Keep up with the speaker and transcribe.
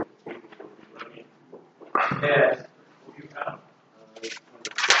Yes.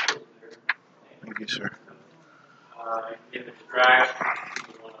 Thank you, sir. Get distracted.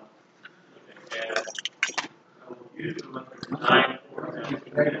 You want to look at I will usually look at design for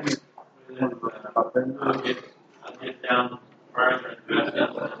I'll get down further and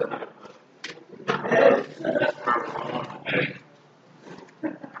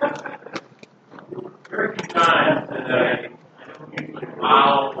very few times that I don't usually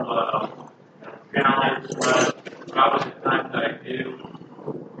follow challenge, but probably the times that I do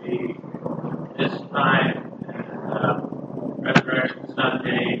be this time and Resurrection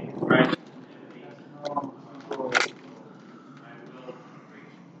Sunday, Christ I will preach in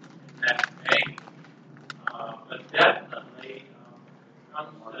that day. But definitely, when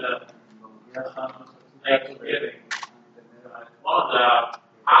it comes to Thanksgiving, it's one of the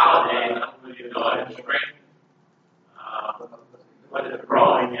holidays I'm really enjoy spring. What is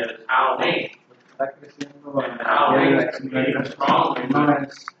growing is Halloween. And Halloween is being strongly with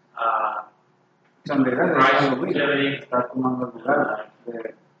Christ's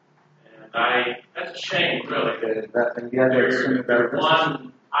activity. And that's a shame, really. There's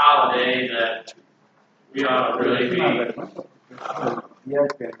one holiday that we ought to really be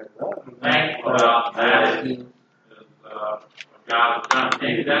thankful about, and that is what God has done.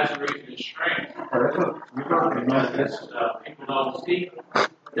 Maybe that's the reason it's strange. Because people don't see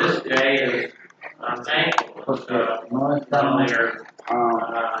this day as unthankful. They're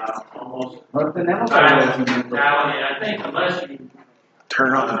almost mentality. I think unless you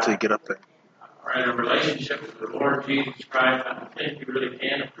Turn on until you get up there. are in a relationship with the Lord Jesus Christ, I don't think you really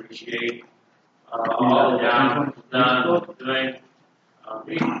can appreciate all that God has done, doing.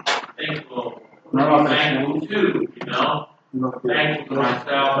 Be thankful. Be thankful too, you know. Thankful to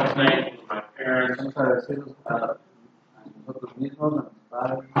myself, thankful to my parents.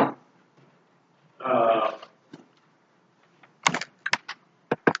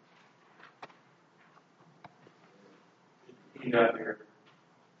 You got here.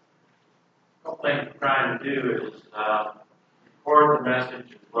 One thing I'm trying to do is record the message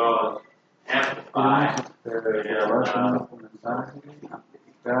as well as amplify. We're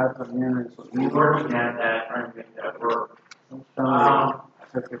working at that, trying to make that work. So when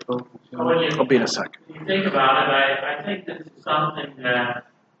I'll be in a second. you think about it, I think this is something that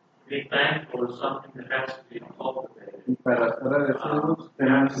to be thankful is something that has to be cultivated. You have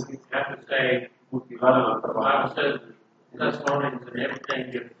to say, the Bible says, testimonies and everything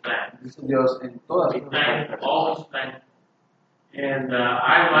give thanks. Be thankful, always thankful. And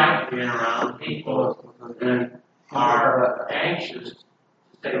I like being around people that are anxious to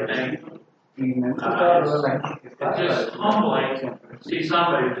say thank you. It's just humbling to see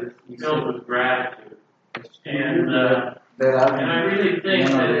somebody that's filled with gratitude. And I really think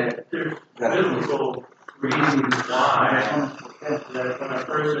that there's biblical reasons why that when a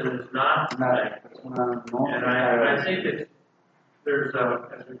person is not thankful. And I think that there's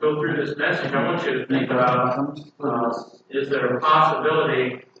as we go through this message, I want you to think about is there a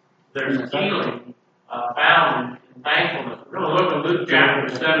possibility there's healing found in thankfulness. We're going to look at Luke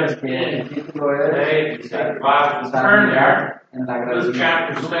chapter 17 today. If you take the Bible and turn there, Luke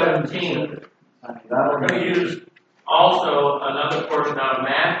chapter 17. We're going to use also another portion out of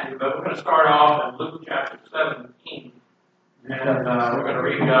Matthew, but we're going to start off in Luke chapter 17. And we're going to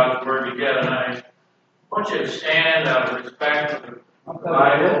read God's Word together. And I want you to stand out of respect for the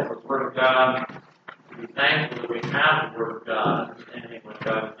Bible, for the Word of God. Be thankful that we have the Word of God, understanding what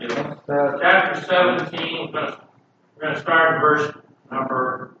God is doing. Chapter 17, we're going to start in verse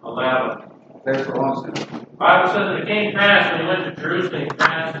number 11. The Bible says that it came past when he went to Jerusalem, he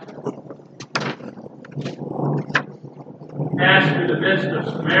passed through the midst of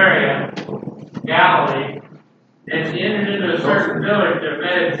Samaria, Galilee, and as he entered into a certain village, there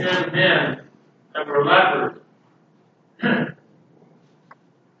met him 10 men that were lepers.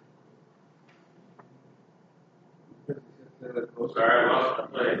 Sorry, I lost my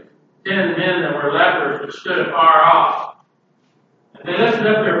place. 10 men that were lepers which stood afar off. And they lifted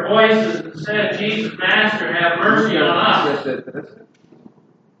up their voices and said, Jesus, Master, have mercy on us.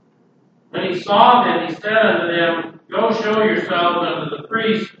 When he saw them, he said unto them, Go show yourselves unto the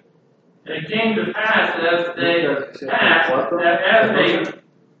priest. And it came to pass that as they passed, that as they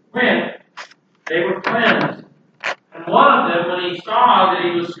went, they were cleansed. And one of them, when he saw that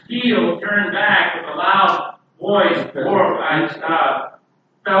he was healed, turned back with a loud voice, glorified God,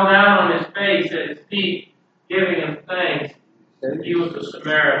 fell down on his face at his feet, giving him thanks. He was a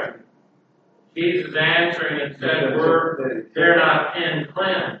Samaritan. Jesus answering and said, Were there not 10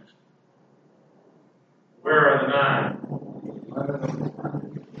 cleansed? Where are the 9?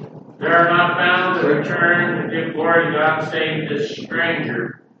 There are not found that return to give glory to God save this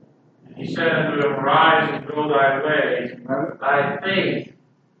stranger. And he said unto him, Rise and go thy way. Thy faith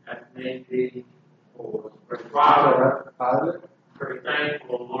hath made thee whole. Father, very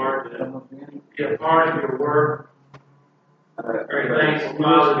thankful, Lord, to be a part of your work. Very thankful,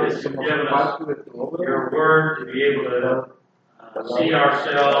 Father, that you've given us your word to be able to see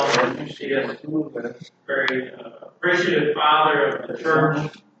ourselves as you see us. Very appreciative, Father, of the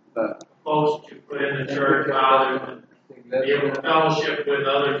church, folks you put in the church, Father, and be able to fellowship with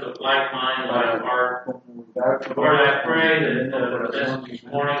others of like mind, like heart. Lord, I pray that the message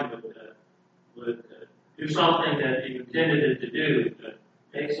this morning would do something that you intended it to do, to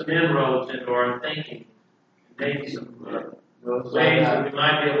make some inroads into our thinking, make some ways that we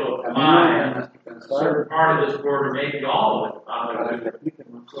might be able to apply a certain part of this word, or maybe all of it, Father,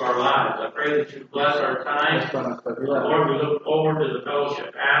 to our lives. I pray that you bless our time. Lord, we look forward to the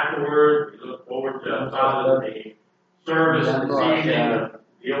fellowship afterward. We look forward to, Father, the service this evening,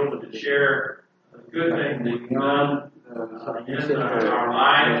 be able to share the good things that you've done in our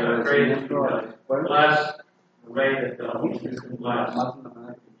lives. I pray that you bless the way that we can bless.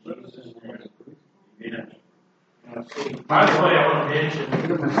 In Jesus' name. Amen. By the way, I want to mention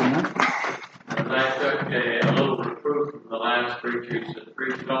that I took a little reproof from the last preacher. He said,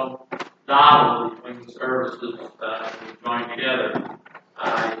 preach don't dawdle between the services we join together.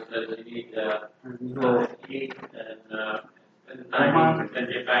 He says you need to eat and spend time and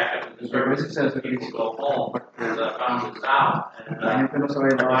get back up to the service. People go home. Because I found this out. And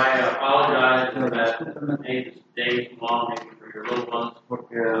I apologize for that. Maybe it's days long, maybe for your little ones.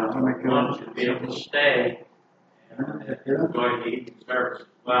 One should be able to stay. And going to eat the service.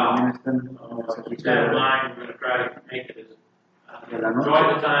 Wow. Keep that in mind. We're going to try to make it as enjoy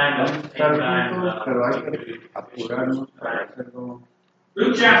the time at the same time.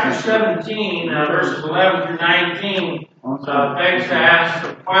 Luke chapter 17, verses 11 through 19, begs to ask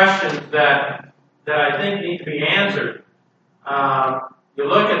some questions that I think need to be answered. You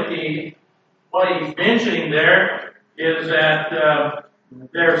look at what he's mentioning there is that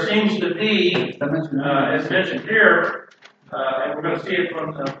there seems to be, as mentioned here, and we're going to see it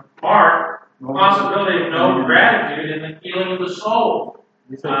from Mark, the possibility of no gratitude in the healing of the soul.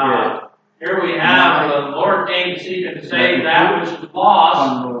 Here we have the Lord came to seek and save that which was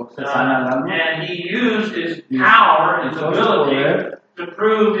lost, and he used his power and his ability to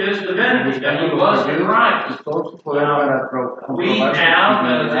prove his divinity, that he was the Christ. We now,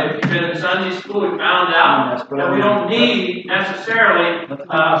 if you've been in Sunday school, we found out that we don't need necessarily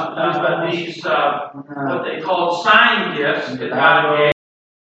these, what they call sign gifts that God gave.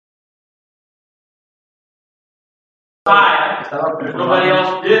 Nobody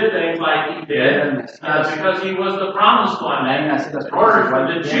else did things like he did because he was the promised one. And in order for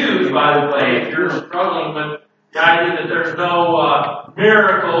the Jews, by the way, if you're struggling with the idea that there's no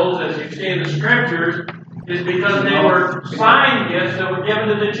miracles, as you see in the scriptures, is because they were sign gifts that were given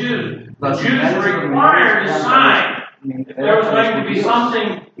to the Jews. The Jews required a sign. If there was going to be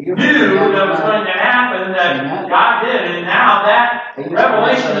something new that was going to happen that God did, and now that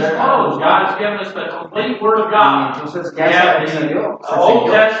revelation is closed. God has given us the complete Word of God. We have the Old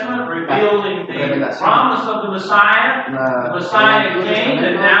Testament revealing the promise of the Messiah. The Messiah came,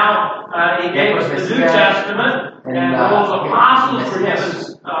 and now He gave us the New Testament. And those apostles were given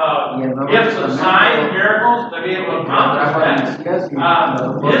gifts of signs, miracles, to be able to accomplish that.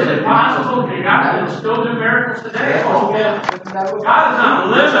 Is it possible that God can still do miracles today? Oh, yeah. God is not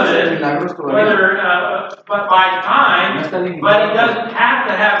limited, but by time, but He doesn't have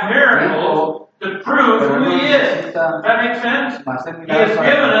to have miracles to prove who He is. Does that make sense? He has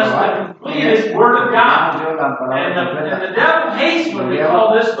given us the completed Word of God. And the devil hates when we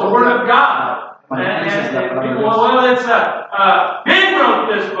call this the Word of God. And people, well, it's Ben wrote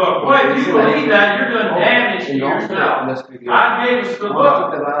this book. Boy, if you believe that, you're doing damage to yourself. God gave us the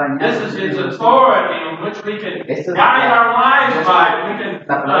book. This is His authority in which we can guide our lives by.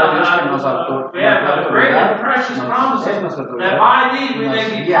 We have great and precious promises that by these we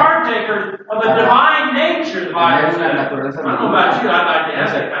may be partakers of the divine nature, the Bible says. I don't know about you, I'd like to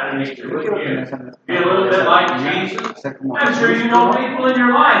have that kind of nature with you. Be a little bit like Jesus. I'm sure you know people in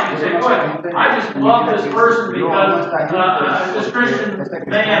your life. You say, boy, I just love this person because this Christian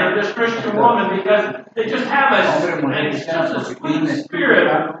man or this Christian woman because they just have such a sweet spirit,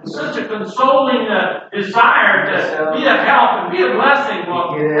 such a consoling desire to be a help and be a blessing.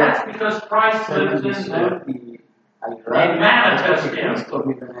 Well, that's because Christ lives in them. They manifest Him.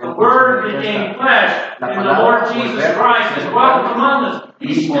 The Word became flesh, and the Lord Jesus Christ is dwelt among us.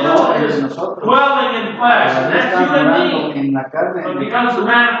 He still is dwelling in flesh, and that's you and me. But becomes the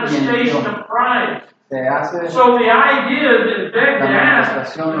manifestation of Christ. So the idea that begged to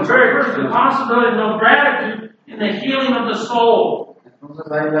ask, the very first, the possibility of no gratitude in the healing of the soul. Notice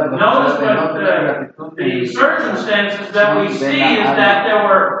what the circumstances that we see is that there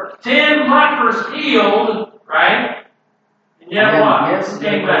were 10 lepers healed, right? And yet what? Who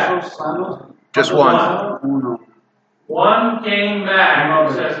came back? Just one. One came back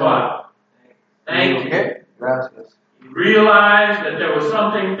and said what? Thank you. He realized that there was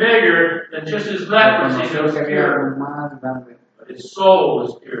something bigger than just his leprosy that was cured. But his soul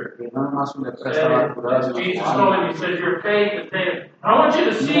was cured. As Jesus told him, He said, your faith is made. I want you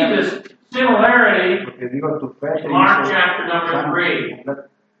to see this similarity in Mark chapter number 3,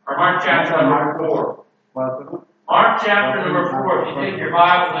 or Mark chapter number 4. Mark chapter number 4, if you take your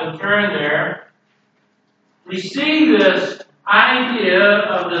Bible and turn there, we see this idea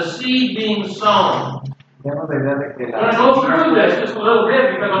of the seed being sown. I'm going to go through this just a little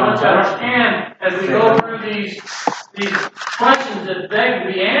bit because I want you to understand as we go through these questions that beg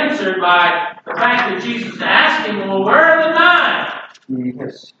to be answered by the fact that Jesus is asking, well, where are the 9?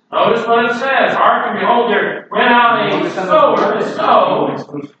 Yes. Notice what it says. Hearken, behold, there went out a sower to sow, and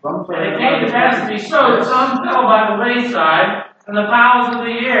it came to pass as he sowed, some fell by the wayside, and the fowls of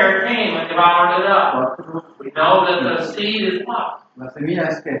the air came and devoured it up. We know that the seed is what?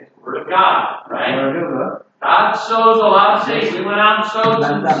 The Word of God, right? God sows a lot of seeds. We went out and sowed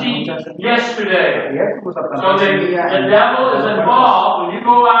some seed yesterday. So the devil is involved. When you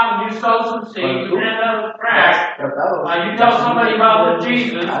go out and you sow some seed, you end up with crack. You tell somebody about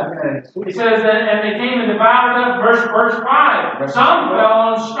Jesus. He says, and they came and devoured up, verse 5. Some fell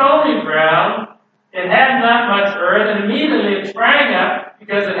on stony ground. It had not much earth, and immediately it sprang up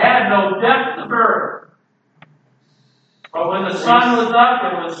because it had no depth of earth. But when the sun was up,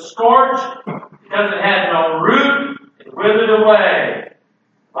 it was scorched because it had no root. It withered away.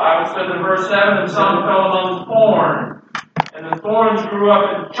 The Bible says in verse 7, and some fell among thorns, and the thorns grew up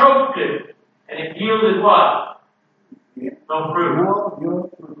and choked it, and it yielded what? No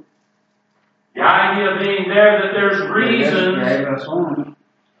fruit. The idea being there that there's reasons.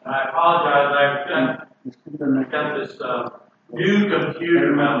 I apologize. I've got this new computer.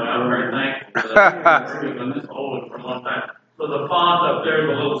 I'm very thankful for that. I've been this old for a long time. So the font up there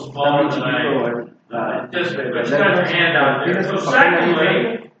is a little smaller than I anticipated. But you got your hand out there. So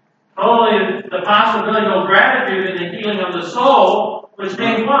secondly, only the possibility of gratitude in the healing of the soul, which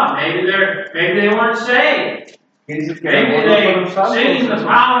means what? Maybe they weren't saved. Maybe they seen the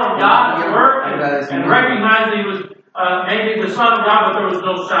power of God at work and recognized He was maybe the Son of God, but there was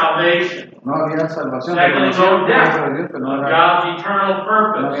no salvation. Secondly, no depth of God's eternal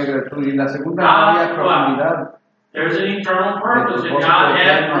purpose. There's an eternal purpose that God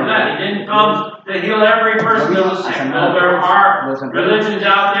had for that. He didn't come to heal every person that was sick. No, there are religions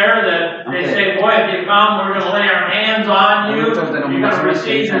out there that they say, boy, if you come, we're going to lay our hands on you. You're going to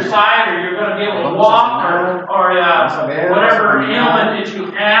receive your sight, or you're going to be able to walk, or whatever ailment that you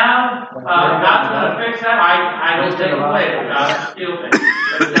have. God's going to fix that. I don't take away, but God still things.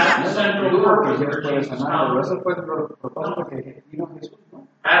 That's the central purpose for Jesus coming.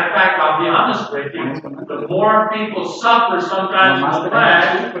 Matter of fact, I'll be honest with you, the more people suffer sometimes in the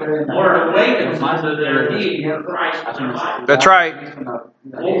flesh, the more it awakens them to their need for Christ in their life. That's right.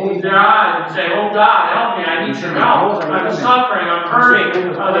 Open their eyes and say, oh God, help me, I need your help. I'm suffering, I'm hurting,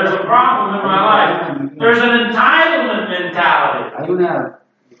 there's a problem in my life. There's an entitlement mentality.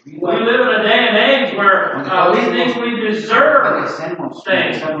 We live in a day and age where we think we deserve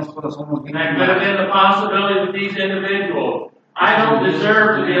things. And that could have been the possibility with these individuals. I don't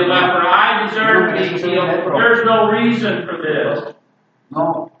deserve to be a leper. I deserve to be healed. There's no reason for this.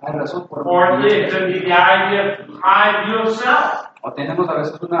 Or it could be the idea of high view of self. The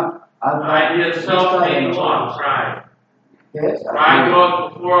idea of self being lost, right? Pride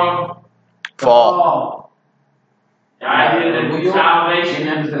goes before fall. The idea that salvation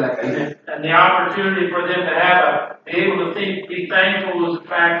and the opportunity for them to be able to be thankful was the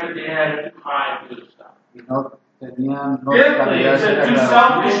fact that they had high view of self. Fifthly, it's too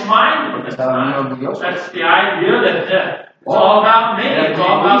selfish-minded. That's the idea that it's all about me. It's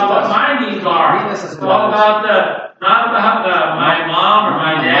all about what my needs are. It's all about not about my mom or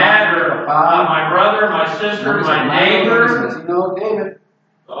my dad or my brother, my sister, my neighbor. It's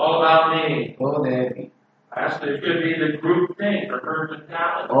all about me. Actually, it could be the group thing or herd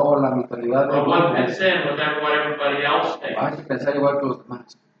mentality. Or what fits in with what everybody else thinks.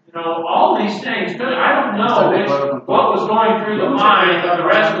 all these things. I don't know what was going through the mind of the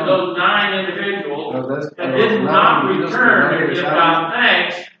rest of those 9 individuals that did not return and give God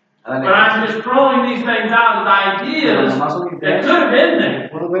thanks. But I'm just throwing these things out as ideas that could have been there.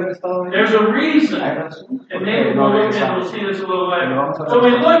 There's a reason. And maybe we'll look in, we'll see this a little later. So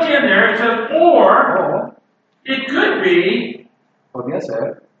we look in there, it says, or it could be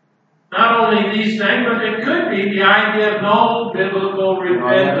not only these things, but it could be the idea of no biblical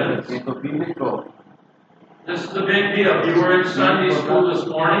repentance. This is a big deal. If you were in Sunday school this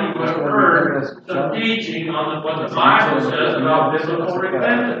morning, you would have heard some teaching on what the Bible says about biblical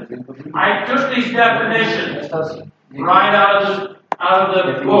repentance. I took these definitions right out of the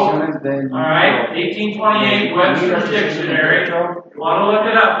book. All right, 1828 Webster's Dictionary. You want to look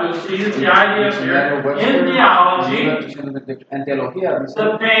it up, you'll see the idea here. In theology,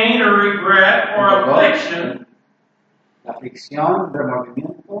 the pain or regret or affliction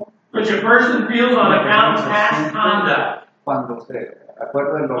which a person feels on account of past conduct.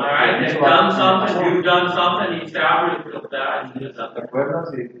 Alright, they've done something, you've done something, you say, I really feel bad, you did something. That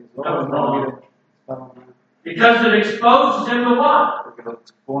was wrong. Because it exposes him to what?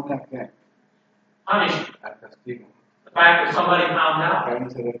 Punishment. The fact that somebody found out.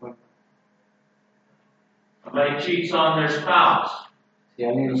 Somebody cheats on their spouse.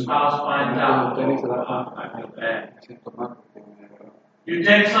 The spouse finds out. I feel bad. You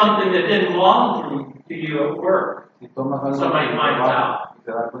take something that didn't belong to you at work. Somebody finds out.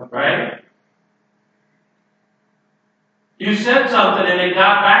 Right? You said something and it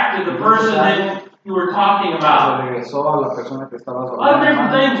got back to the person that you were talking about. A lot of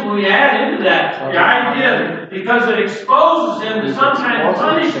different things we add into that. The idea, because it exposes him to some kind of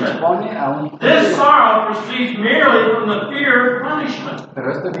punishment. This sorrow proceeds merely from the fear of punishment.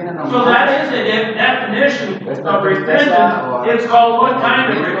 So that is a definition of repentance. It's called what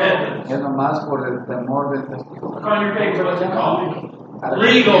kind of repentance? Look on your page, what's it called?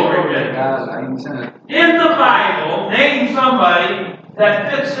 Legal repentance. In the Bible, name somebody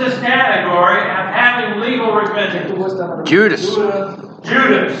that fits this category of having legal repentance. Judas.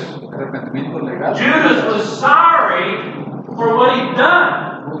 Judas was sorry for what he'd done.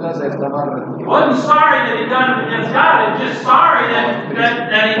 He wasn't sorry that he'd done it against God. He was just sorry that he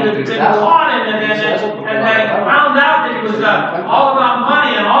been caught in it and that he found out that he was all about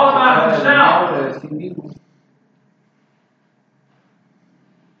money and all about himself.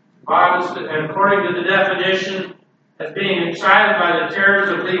 The Bible, according to the definition, as being excited by the terrors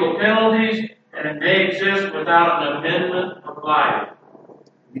of legal penalties, and it may exist without an amendment of life.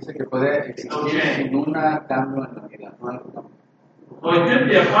 Dice que puede existir sin un cambio en la vida. Well, it could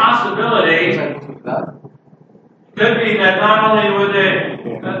be a possibility. It could be that not only were they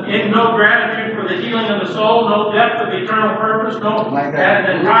in no gratitude for the healing of the soul, no depth of eternal purpose, no had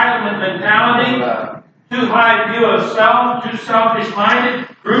an entitlement mentality, too high view of self, too selfish-minded,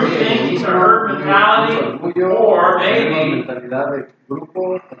 group thinking or herd mentality, or maybe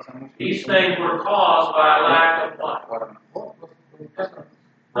these things were caused by a lack of what?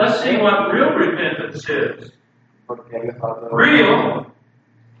 Let's see what real repentance is. Real,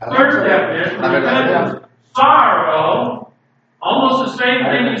 third definition, repentance, sorrow, almost the same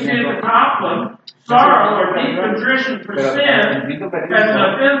thing you see at the top one. Sorrow or deep contrition for sin as an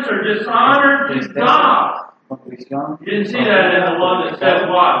offense or dishonor to God. You didn't see that in the one that said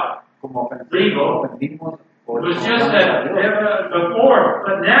what? Legal. It was just that before.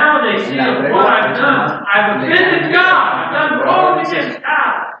 But now they see that what I've done. I've offended God. I've done wrong against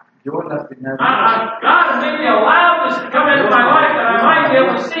God. God has made me allow this to come into my life that I might be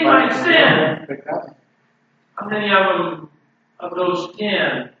able to see my sin. How many of those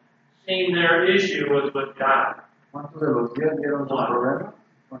 10 seen their issue was with God?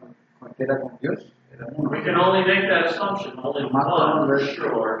 We can only make that assumption. Only one for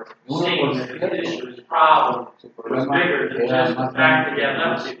sure seeing that the issue, his problem, was bigger than just the fact that he had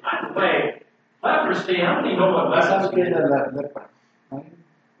leprosy. By the way, leprosy, how many know what leprosy is?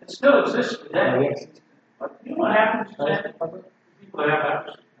 It still exists today. But you know what happens today? People that have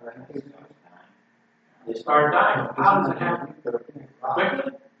leprosy, they start dying. How does it happen?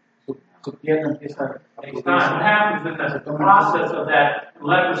 Quickly? Takes time. What happens in the process of that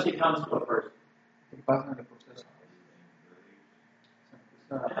leprosy comes to a person?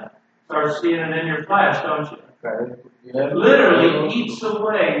 Start seeing it in your flesh, don't you? It literally eats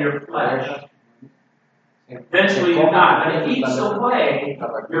away your flesh. Eventually you die, but it eats away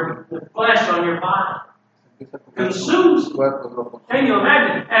the flesh on your body. consumes them. Can you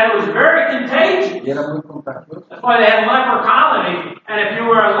imagine? And it was very contagious. That's why they had leper colonies. And if you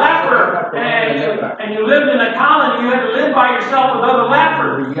were a leper and you lived in a colony, you had to live by yourself with other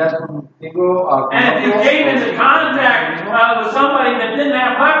lepers. And if you came into contact with somebody that didn't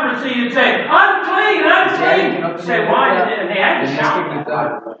have leprosy, you'd say, unclean, unclean. You'd say, why? And they had to shout.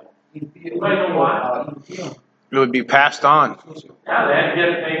 Anybody know why? It would be passed on. Yeah,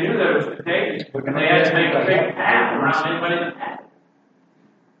 they knew that it was contagious. They had to make a big path around anybody that had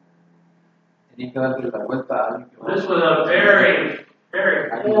it. This was a very, very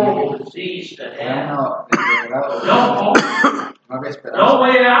horrible disease to have. No hope. No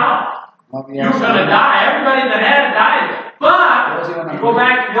way out. You're going to die. Everybody that had it died. But, you go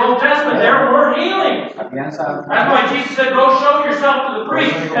back to the Old Testament, there were healings. That's why Jesus said, go show yourself to the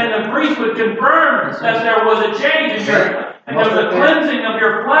priest. And the priest would confirm that there was a change in your life. And there was a cleansing of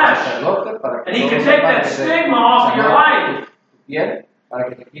your flesh. And he could take that stigma off of your life.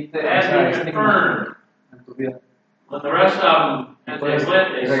 As he confirmed. But the rest of them, as they went,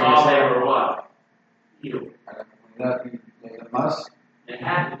 they saw they were what? Healed. They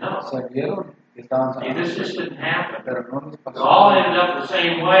had to know. See, this just didn't happen. We all ended up the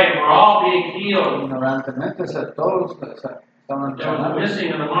same way. We're all being healed. There was missing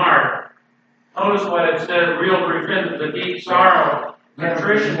in the mark. Notice what it said: real repentance, a deep sorrow,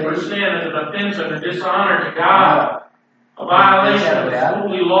 contrition for sin is an offense and a dishonor to God, a violation of the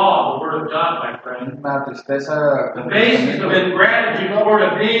holy law, the Word of God, my friend. The basis of ingratitude toward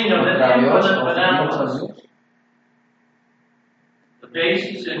a being of an infinite benevolence. The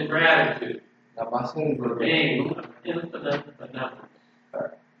basis in gratitude for being of infinite benevolence.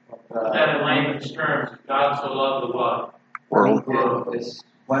 That in layman's terms, God so loved the what? World.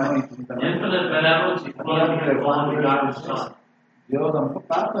 Infinite benevolence, He loved His only begotten Son. A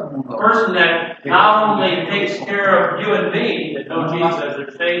person that not only takes care of you and me, that know Jesus as their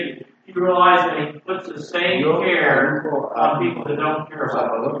Savior, you realize that He puts the same care on people that don't care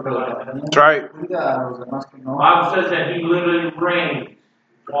about Him. That's right. The Bible says that He literally rains.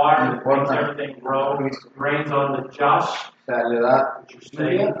 Water makes everything grow. He rains on the just, which you're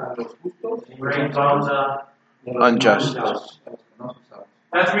saying. He rains on the Unjust.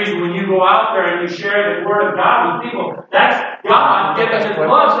 That's the reason when you go out there and you share the Word of God with people, that's God giving His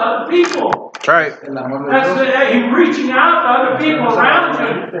love to other people. That's right. That's He's reaching out to other people around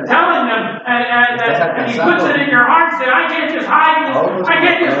you, telling them, and He puts it in your heart, saying, I can't just hide this, I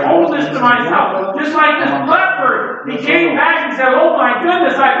can't just hold this to myself. Just like this leper, he came back and said, oh my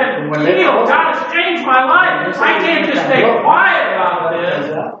goodness, I've been healed, God has changed my life. I can't just stay quiet about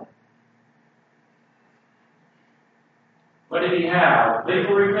this. What did he have?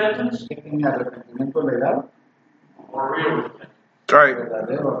 Legal repentance? Or real repentance? That's right.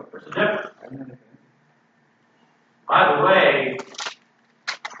 There's a difference. By the way,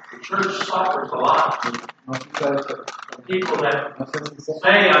 the church suffers a lot from people that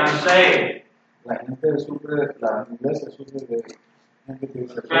say, I'm saved. The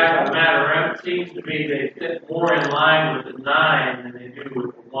fact of the matter, it seems to me they fit more in line with the 9 than they do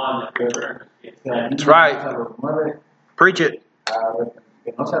with the 1 that returns. That's right. Preach it.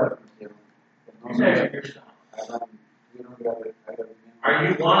 Are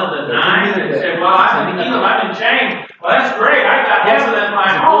you one of the 9 that say, well, I've been healed, I've been changed. Well, that's great, I got heaven in my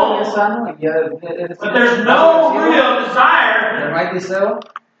home. But there's no real desire to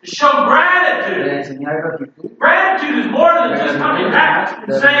show gratitude. Gratitude is more than just coming back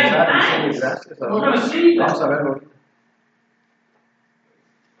and saying thanks. We're going to see that.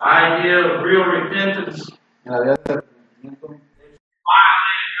 Idea of real repentance. Violated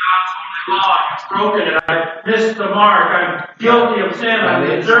God's holy law. I've broken it. I've missed the mark. I'm guilty of sin. I'm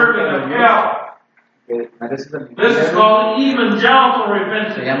deserving of hell. This is called evangelical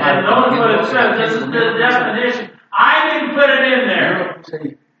repentance. And notice what it says. This is the definition. I didn't put it in there.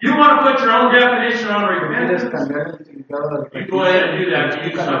 You want to put your own definition on repentance? You go ahead and do that.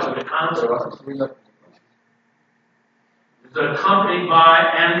 You come up with a concept. It's accompanied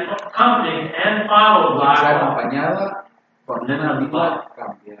and followed by what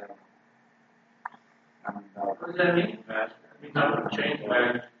does that mean, Pastor? It means I'm going to change my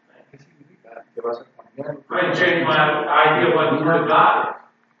I'm going to change my idea of what the Word of God is.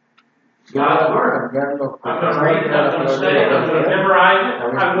 God's Word. I'm going to read it, I'm going to study it, I'm going to memorize it,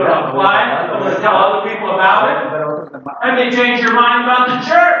 I'm going to apply it, I'm going to tell other people about it. Let me change your mind about the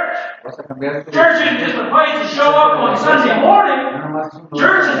church. Church isn't just a place to show up on Sunday morning.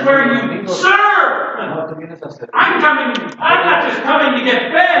 Church is where you serve. I'm not just coming to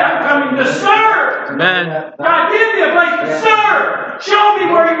get fed, I'm coming to serve. Amen. God, give me a place to serve. Show me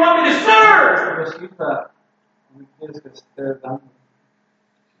where you want me to serve. No quieres que esté dando.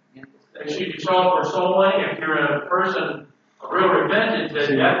 They should control for soul winning. If you're a person of real repentance, that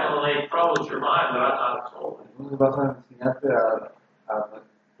definitely troubles your mind, but I'm not a soul winner. Entonces vas a enseñarte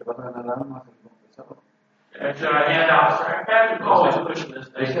que vas a ganar almas en confesado. And should I hand out Patrick's always pushing this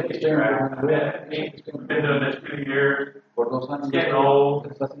thing. I've been doing this 2 years. Por 2 años. Getting old.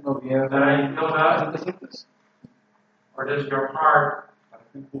 Está haciendo viejo. Is that how you feel about it? ¿Te sientes? Or does your heart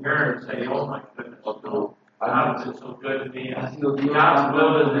yearn and say, oh my goodness, God's been so good to me. God's will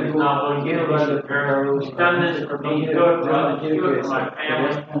is not what you do. He's done this for me. You do it for others. You do it for my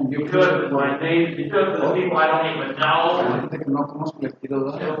family. You do it for my neighbors. You do it for the people I don't even know.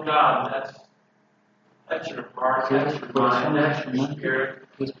 Tell God, that's your heart, that's your mind, that's your spirit.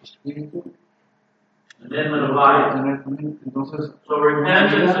 And then live life. So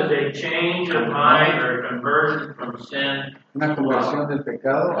repentance is a change of mind or a conversion from sin. Una conversión del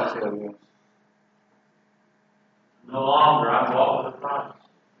pecado hacia Dios. No longer I walk with Christ.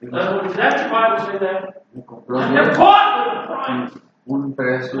 Does that your Bible say that? I'm they're bought with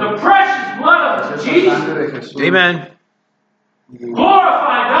Christ. The precious blood of Jesus. Amen.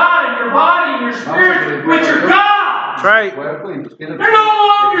 Glorify God in your body and your spirit, which are God. That's right. They're no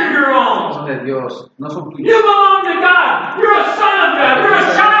longer your own. You belong to God. You're a son of God. You're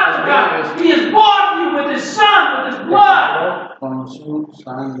a child of God. He has bought you with His Son, with His blood.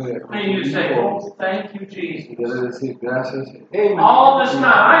 And you say, oh, thank you, Jesus. All this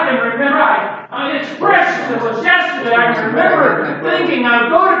time, I can remember, it's precious. It was yesterday. I can remember thinking I would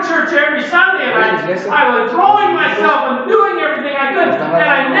go to church every Sunday and I was throwing myself and doing everything I could. And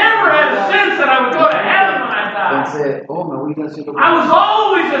I never had a sense that I would go to heaven when I died. I was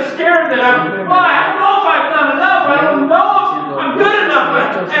always scared that I don't know if I've done enough. I don't know if I'm good enough.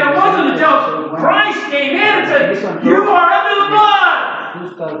 And it wasn't until Christ came in and said, you are under the blood.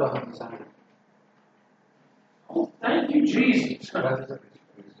 Oh, thank you, Jesus.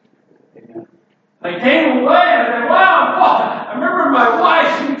 I came away and I said, wow, I remember my wife,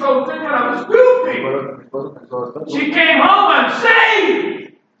 she told me when I was goofy. She came home, I'm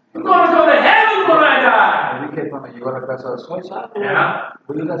saved. I'm going to go to heaven when I die. Yeah.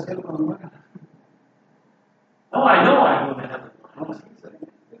 Oh, I know I'm going to heaven.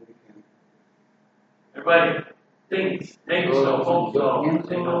 Everybody thinks so, hope so.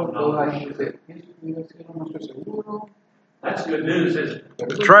 They don't know. That's good news, isn't it?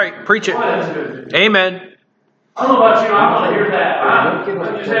 That's right. Preach it. Amen. I don't know about you, I want to hear that. You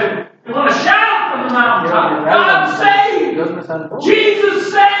say, you want to shout from the mountaintop. God saves.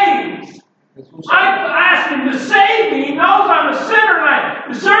 Jesus saves. I asked Him to save me. He knows I'm a sinner and I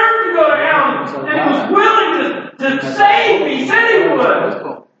deserve to go to hell. And He was willing to save me. He said He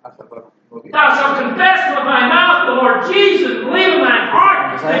would. Thou shalt confess with thy mouth the Lord Jesus, and believe in thine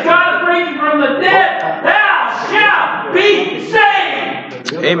heart that God has raised Him from the dead. Thou shalt be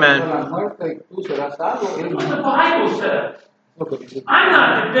saved. Amen. That's what the Bible says. I'm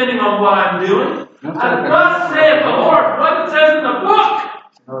not depending on what I'm doing. Thus saith the Lord. What it says in the book.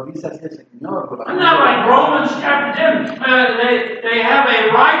 I'm not like Romans chapter 10. They have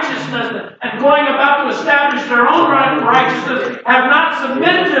a righteousness and going about to establish their own righteousness have not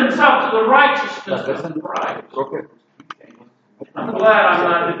submitted themselves to the righteousness of Christ. I'm glad I'm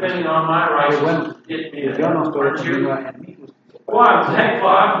not depending on my righteousness to get me there. Well, I'm thankful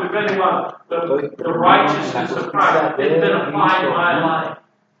I'm depending on the righteousness of Christ. It's been applied to my life.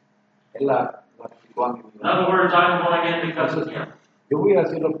 In other words, I'm going in because of Him. Yo voy a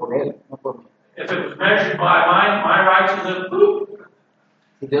hacerlo por él, no por mí. If it was measured by my righteousness,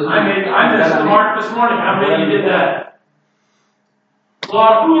 I missed the mark this morning. How many did that? A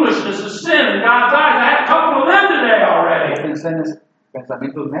lot of foolishness is sin in God's eyes. I had a couple of them today already.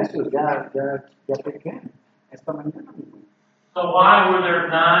 Pensamientos necios, ya pequé. Esta mañana. So why were there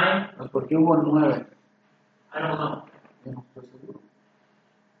 9? Pues porque hubo 9. I don't know. Yo no estoy seguro.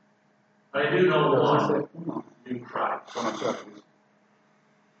 But I do know one. Knew Christ.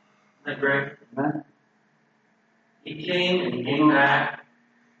 Isn't that great? Amen. He came and He came back.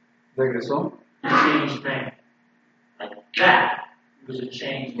 Regresó. He changed man. Like that. He was a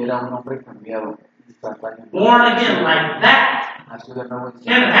changed man. Era un hombre cambiado. Born again like that.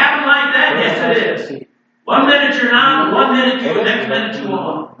 Can it happen like that? Yes, it is. 1 minute you're not, 1 minute you, the next minute you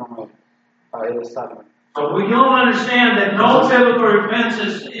are. So we don't understand that no biblical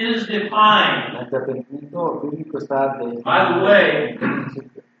repentance is defined. By the way,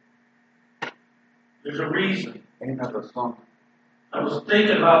 there's a reason. I was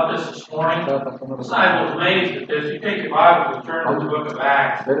thinking about this morning. I was amazed at this. You take your Bible and turn to the book of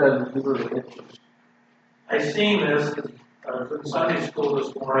Acts. I seen this in Sunday school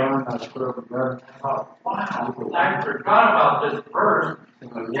this morning. I thought, wow, I forgot about this verse.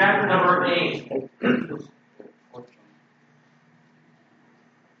 Chapter number 8.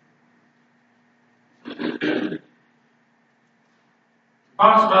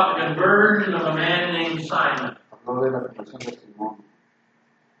 Talks about the conversion of a man named Simon.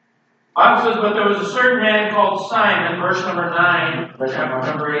 Bible says, but there was a certain man called Simon, verse number 9, chapter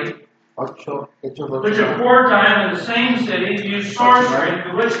number 8, which aforetime in the same city used sorcery and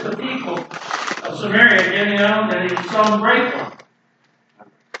bewitched the people of Samaria, giving them that he was some great one.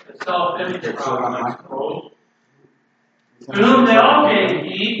 A self-image problem, I suppose. To whom they all gave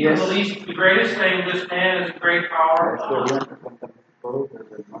heed, from the least to the greatest, saying, this man is a great power of God.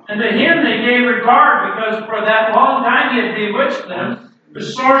 And to him they gave regard, because for that long time he had bewitched them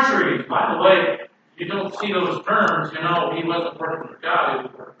with sorcery. By the way, you don't see those terms, you know, he wasn't working for God, he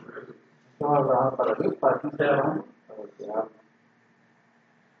was working for him.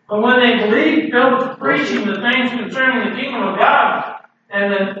 But when they believed, filled with preaching the things concerning the kingdom of God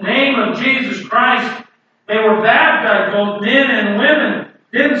and the name of Jesus Christ, they were baptized, both men and women.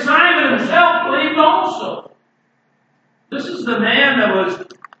 Then Simon himself believed also. This is the man that was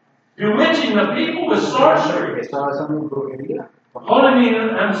bewitching the people with sorcery, holding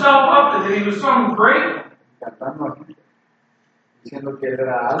himself up that he was some great. The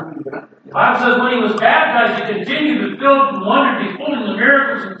Bible says when he was baptized, he continued to be filled with wonder, beholding the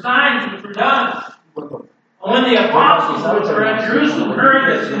miracles and signs which were done. And when the apostles which were at Jerusalem heard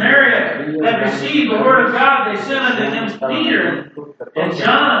that Samaria had received the word of God, they sent unto him Peter and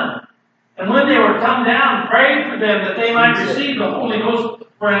John. And when they were come down, prayed for them that they might receive the Holy Ghost,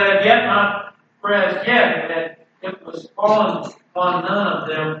 for as yet it was fallen upon none of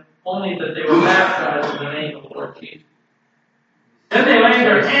them, only that they were baptized in the name of the Lord Jesus. Then they laid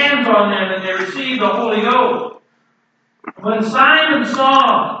their hands on them, and they received the Holy Ghost. When Simon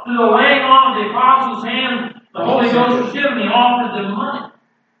saw through the laying on of the apostles' hands the Holy Ghost was given, he offered them money.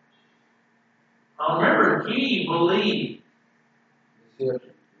 Now remember, he believed.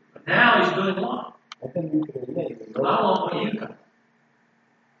 But now he's doing what? I want what you got.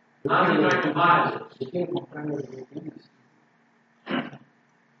 Not the right to buy this.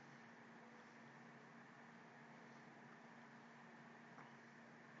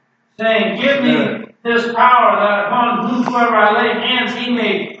 Saying, give me this power that upon whomsoever I lay hands he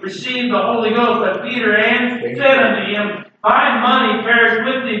may receive the Holy Ghost. But Peter said unto him, thy money perish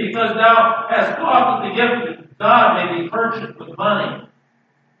with thee, because thou hast thought that the gift of God may be purchased with money.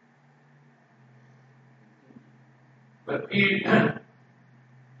 But Peter,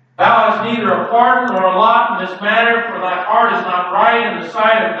 thou hast neither a part nor a lot in this matter, for thy heart is not right in the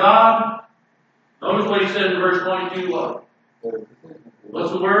sight of God. Notice what he says in verse 22. What?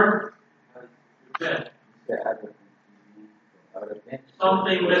 What's the word? Repent.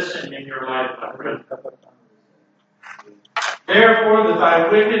 Something missing in your life, my friend. Therefore, that thy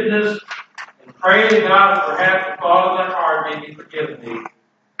wickedness, and pray to God, perhaps the thought of thy heart may be forgiven thee.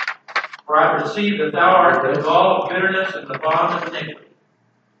 For I perceive that thou art the gall of bitterness and the bond of iniquity.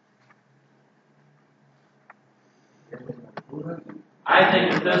 I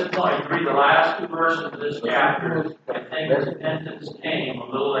think at this point, read the last two verses of this chapter, I think repentance came a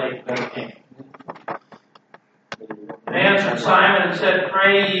little late, but it came. And answered Simon and said,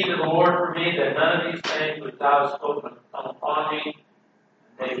 pray ye to the Lord for me, that none of these things which thou hast spoken come upon me.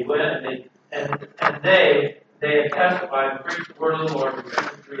 And they went, and they had testified and preached the word of the Lord, and the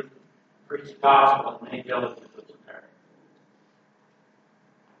truth, preached the gospel, and made diligence with Samaria.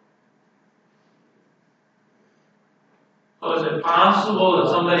 So is it possible that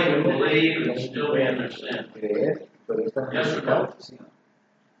somebody can believe and still be in their sin? Yes or no?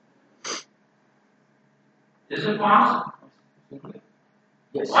 Is it possible?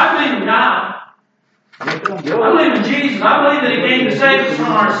 Yes. Well, I believe in God. I believe in Jesus. I believe that He came to save us from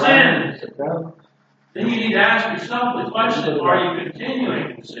our sins. Then you need to ask yourself the question, are you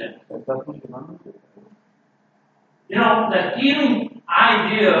continuing to sin? You know, the healing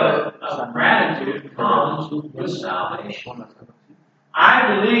idea of gratitude comes with salvation.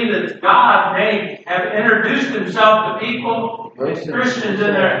 I believe that God may have introduced Himself to people, Christians in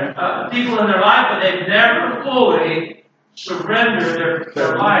their people in their life, but they've never fully surrendered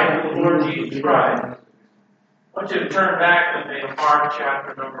their life to the Lord Jesus Christ. I want you to turn back with me to Mark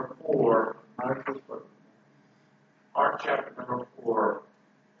chapter number 4. Mark chapter number 4.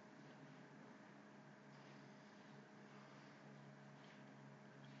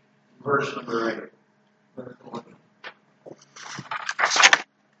 Verse number 8.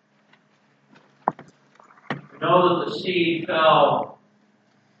 We know that the seed fell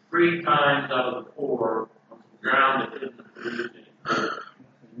 3 times out of the 4 on the ground that didn't produce any fruit.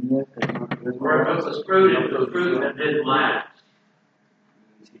 or if it was fruit, it was fruit that didn't last.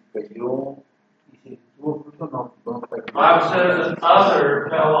 The Bible says that other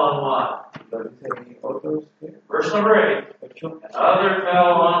fell on what? Verse number 8. And other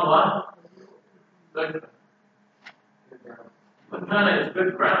fell on what? Good. What kind of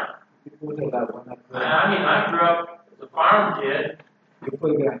good ground? I grew up as a farm kid.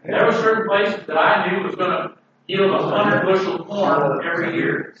 There were certain places that I knew was going to yield 100 bushel corn every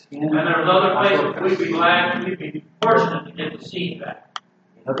year. And there was other places we'd be fortunate to get the seed back.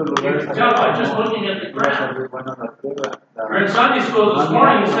 You can tell by just looking at the ground. We're in Sunday school this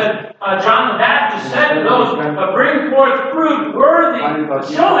morning, he said, John the Baptist said to those, bring forth fruit worthy of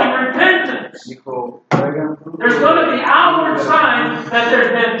showing repentance. There's going to be outward signs that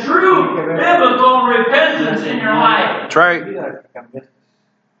there's been true biblical repentance in your life. That's right.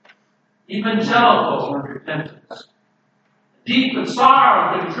 Evangelical repentance. Deep in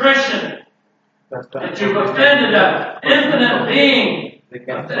sorrow, contrition, that you've offended an infinite being.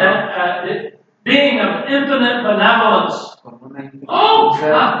 Being of infinite benevolence. Oh, God.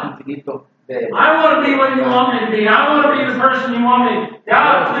 I want to be what you want me to be. I want to be the person you want me to be.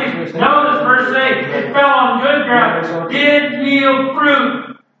 God, please, notice verse 8. It fell on good ground. Did yield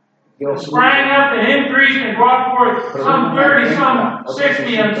fruit. Sprang up and increased and brought forth some 30, some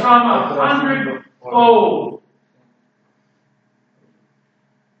 60, and some 100-fold.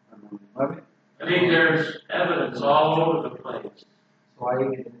 I mean, there's evidence all over the place.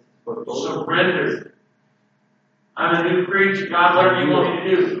 Surrender. I'm a new creature. God, whatever you want me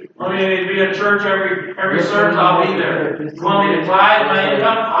to do. You want me to be in church every service? I'll be there. You want me to tithe my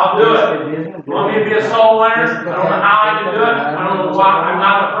income? I'll do it. You want me to be a soul winner? I don't know how I can do it. I don't know why. I'm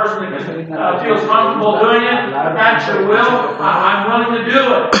not a person that feels comfortable doing it. If that's your will, I'm willing to do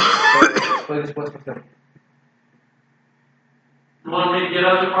it. You want me to get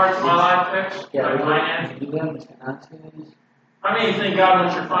other parts of my life fixed? My finances? How many think God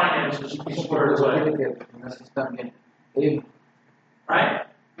wants your finances to be squared away? Right?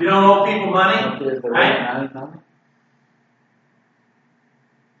 You don't owe people money? Right?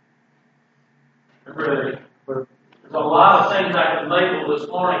 There's a lot of things I can label this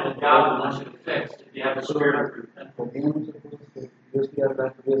morning that God wants you to fix if you have a spirit of repentance.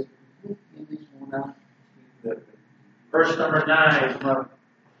 Verse number 9.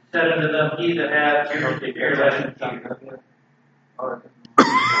 Said unto them, he that hath ears to hear, let him hear.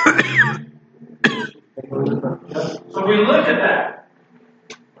 So we look at that.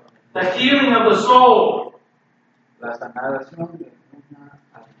 The healing of the soul.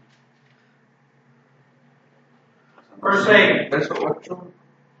 Verse 8.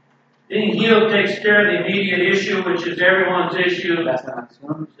 Being healed takes care of the immediate issue, which is everyone's issue,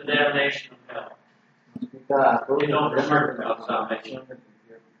 the damnation of hell. You don't deserve God's salvation.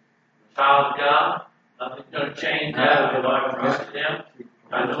 Child of God, nothing's going to change that if I trust Him.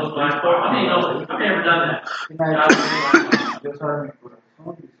 I know my heart. How many know? I've never done that.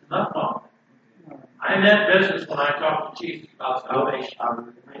 Not fun. I meant business when I talked to Jesus about salvation. I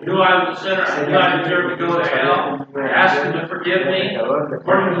knew I was a sinner. I knew I deserved to go to hell. I asked Him to forgive me.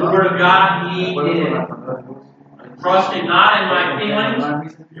 According to the Word of God, He did. I'm trusting not in my feelings.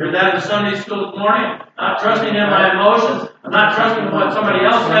 You heard that in Sunday school this morning. Not trusting in my emotions. I'm not trusting in what somebody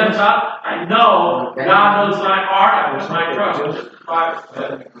else says about. I know God knows my heart. I put my trust in the Bible.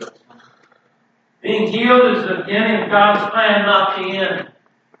 Being healed is the beginning of God's plan, not the end.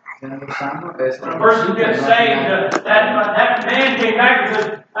 When a person gets saved, that man came back and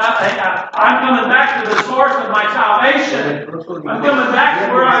said, I'm coming back to the source of my salvation. I'm coming back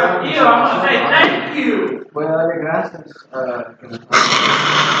to where I was healed. I want to say thank you.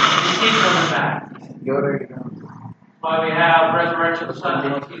 He keeps coming back. That's why we have Resurrection Sunday.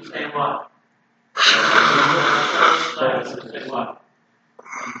 He keeps saying what? Say what?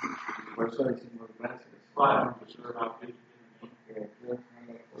 Why I don't deserve how good you've been to me.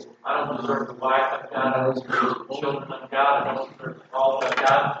 I don't deserve the wife I've got. I don't deserve the children I've got. I don't deserve the calls I've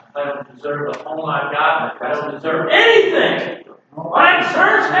got. I don't deserve the home I've got. I don't deserve anything. But I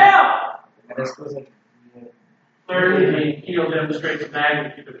deserve hell. Thirdly, being healed demonstrates the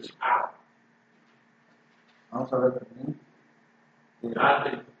magnitude of His power. God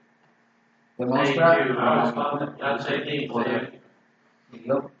can save you. God saved me.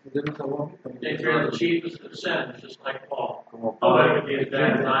 Take care of the chiefest of sinners, just like Paul. Nobody could be as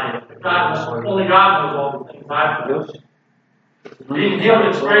bad as I am. But only God knows all the things I've done. Being healed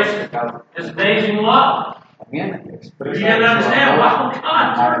expresses His amazing love. You didn't understand. Wow,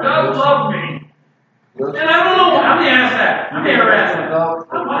 God sure does love me. And I don't know. How many ask that? How many ever ask that?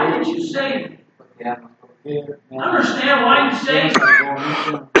 Why did you save me? I understand why you saved me.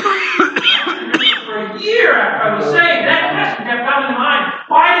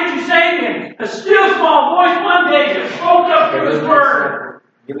 spoke up through His Word.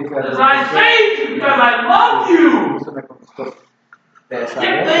 Says, I saved you because I love you.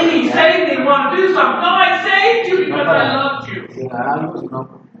 Keep thinking He saved me and want to do something. No, I saved you because I loved you.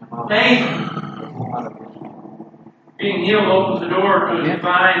 Thank you. Being healed opens the door to a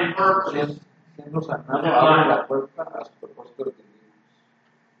divine purpose.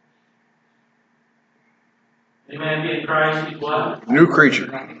 Any man be in Christ, he's what? New creature.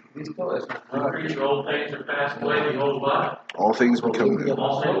 New creature, old things are passed away, behold what? All things become new.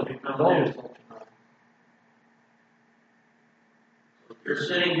 All things become new. If you're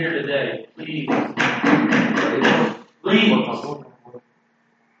sitting here today, please,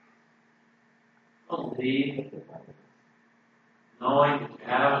 don't leave knowing that you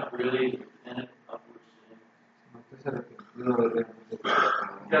haven't really repented of your sin.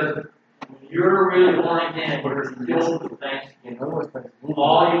 Because when you're really born again, you're filled with thanksgiving.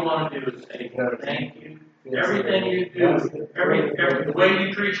 All you want to do is say thank you. Everything you do, the way you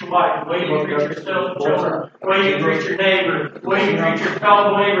treat your wife, the way you treat your children, the way you treat your neighbor, the way you treat your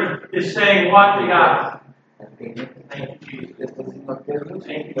fellow neighbors is saying what to God? Thank you, Jesus.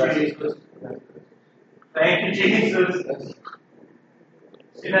 Thank you, Jesus. Thank you, Jesus.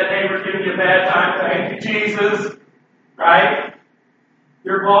 See that neighbor giving you a bad time? Thank you, Jesus. Right?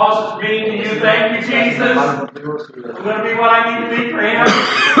 Your boss is mean to you. Thank you, Jesus. I'm going to be what I need to be for him.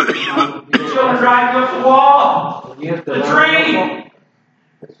 Your children drive you up the wall. The tree.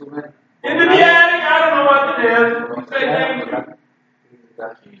 Into the attic. I don't know what to do. You say thank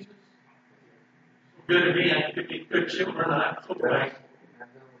you. Jesus. Good to me. I could be good children. I'm so thankful.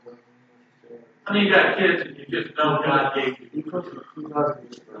 I mean, you got kids and you just know God gave you. I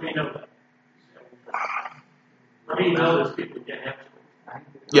mean, know that. I mean, you know there's people who can't have children.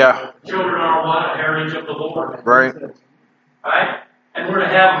 Yeah. Children are what? A heritage of the Lord. Right. Right? And we're to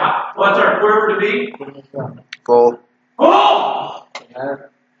have, what's our word to be? Full. Full!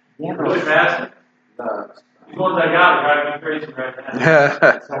 Really fast? These ones I got are driving me crazy right now.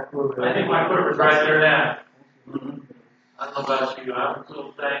 I think my quiver's right there now. I don't know about you. I'm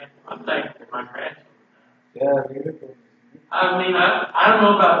so thankful. I'm thankful for my grandchildren. I mean, I don't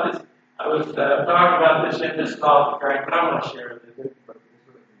know about this. I was talking about this in this topic, right? But I want to share this.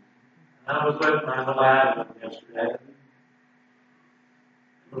 I was with my little Adam yesterday.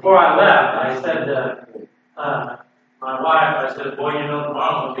 Before I left, I said to my wife, I said, boy, you know,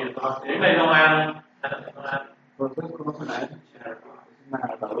 tomorrow I'm going to be a talk to you. Anybody know Adam?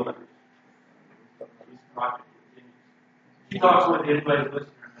 She talks with anybody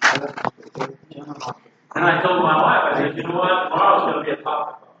listening. And I told my wife, I said, you know what? Tomorrow's going to be a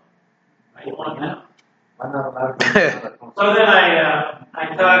topic. How you want that? So then I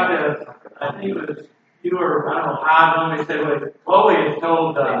talked to, I think it was you or I don't know how, they said, well, Chloe had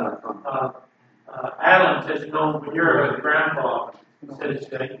told Alan, says, you know, when you're a grandpa, says,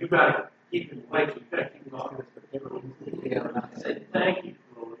 you got to keep in place with that. I said, thank you,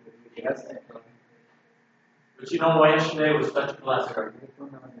 Chloe. But you know, yesterday was such a blessing.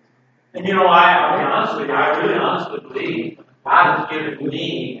 And you know, I really honestly believe God has given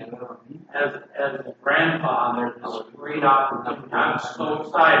me, as a grandfather, this great opportunity. I'm so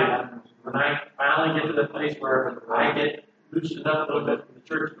excited when I finally get to the place where I get loosened up a little bit from the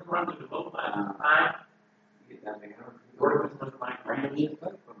church and run to the boat last time. Working with my grandkids,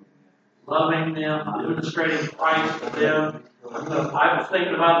 loving them, demonstrating Christ to them. I was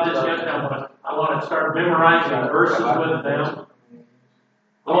thinking about this yesterday. I want to start memorizing verses with them.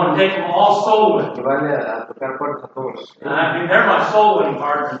 I want to take them all soul winning. I mean, they're my soul winning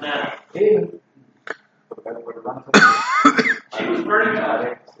partners now. She was pretty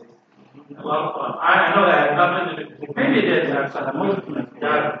good. A lot of fun. I know that had nothing to do. Maybe it did have something.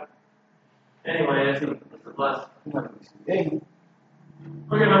 Anyway, it's a blessing.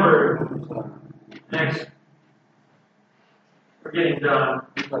 Look at number next. We're getting done.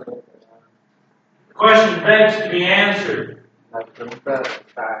 The question begs to be answered.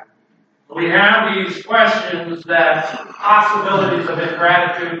 We have these questions that possibilities of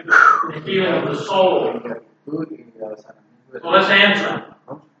ingratitude in the healing of the soul. So let's answer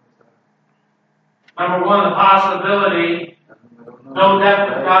them. Number one, the possibility, no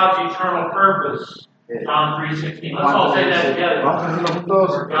depth of God's eternal purpose. John 3:16. Let's all say that together.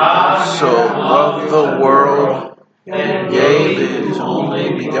 For God So loved the world and gave His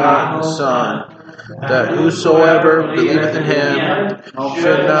only begotten Son, that whosoever believeth in Him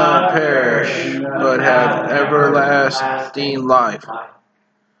should not perish, but have everlasting life.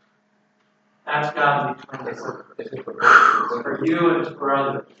 That's God's eternal purpose. For you and for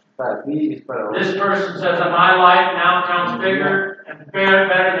others. This person says that my life now counts bigger and fare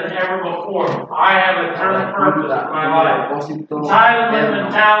better than ever before. I have an eternal purpose in my life. Entitlement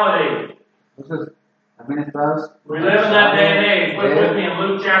mentality. We live in that day and age. Look with me in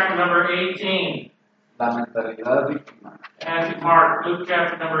Luke chapter number 18. La mentalidad víctima. Matthew, Mark, Luke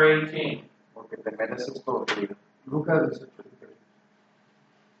chapter number 18. Porque te mereces todo. Lucas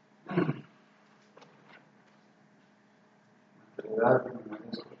 18. Mentalidad que me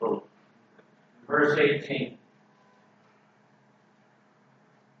merezco todo. Verse 18.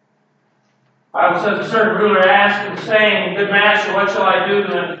 Bible says a certain ruler asked him, saying, Good master, what shall I do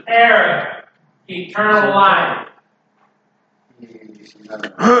to inherit eternal life?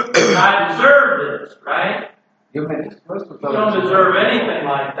 I deserve this, right? You don't deserve anything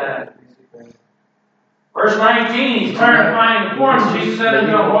like that. Verse 19, he's turned to find the form. Jesus said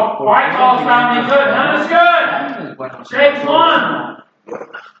unto him, Why callest thou me good? None is good. Take one.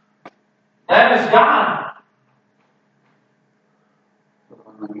 That is God.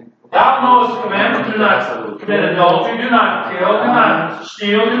 Thou knowest the commandments: do not commit adultery, do not kill, do not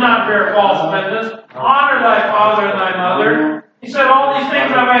steal, do not bear false witness, honor thy father and thy mother. He said, all these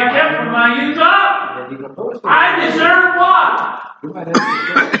things have I kept from my youth up. I deserve what?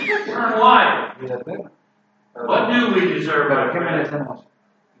 Eternal life. What do we deserve, my friend?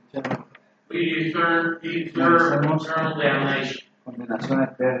 We deserve eternal damnation.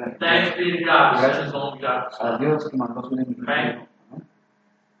 Thanks be to God who sent his only begotten Son. Right?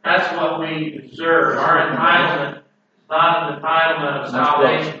 That's what we deserve. Our entitlement is not an entitlement of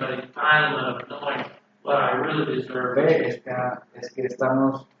salvation, but an entitlement of knowing what I really deserve.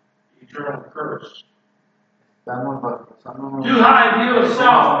 Eternal curse. Too high view of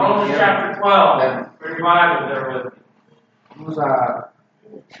self. Romans chapter 12. Read your Bible there with me.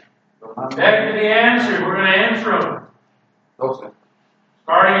 Back to the answer. We're going to answer them.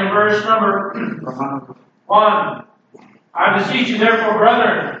 Starting in verse number 1. I beseech you, therefore,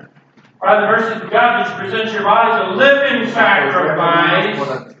 brethren, by the mercies of God, that you present your bodies a living sacrifice,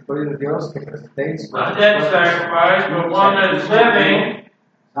 not a dead sacrifice, but one that is living,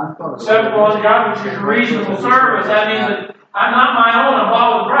 acceptable unto God, which is a reasonable service. That means that I'm not my own, I'm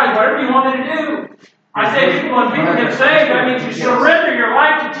bought with price. Whatever you want me to do. I say when people get saved, that means you surrender your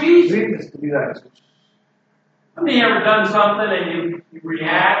life to Jesus. Have you ever done something and you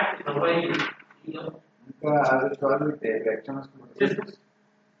react in the way you feel? Just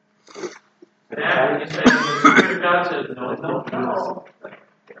after you say, the Spirit of God says, no.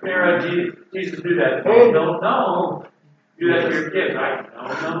 Jesus do that. No. Do that to your kids.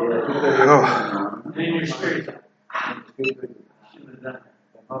 No. And in your spirit, should have done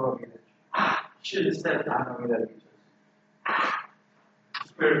that. Should have said that. The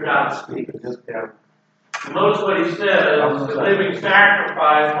Spirit of God speaks. Notice what he says, the living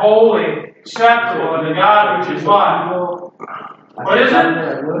sacrifice, holy, acceptable unto God, which is what? What is it?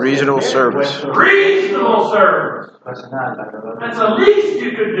 Reasonable service. Reasonable service. That's the least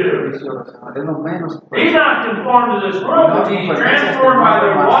you could do. Be not conformed to this world, but be transformed by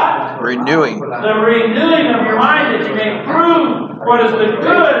the what? Renewing. The renewing of your mind, that you may prove what is the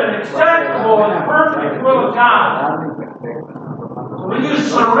good and acceptable and perfect will of God. When you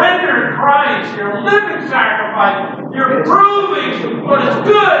surrender to Christ, your living sacrifice, you're proving what is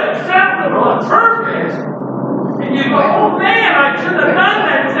good, acceptable, and perfect. And you go, oh man, I should have done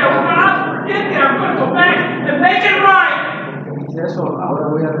that. And say, oh God, forgive me, I'm going to go back and make it right.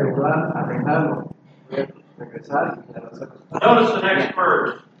 Notice the next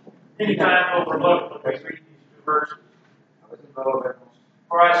verse. Anytime overlooked when we read these two verses.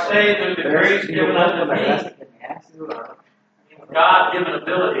 For I say that the grace given unto me, God-given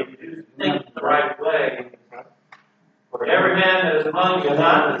ability to do things the right way. Every man that is among you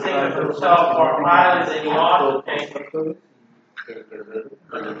not to think of himself more highly than he ought to think,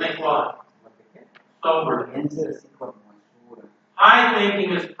 but to think what? Soberly. High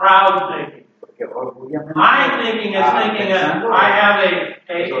thinking is proud thinking. High thinking is thinking that I have a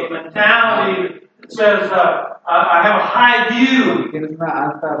mentality that says I have a high view.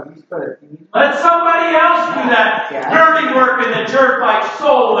 Let somebody else do that dirty work in the church like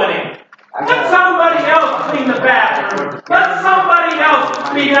soul winning. Let somebody else clean the bathroom. Let somebody else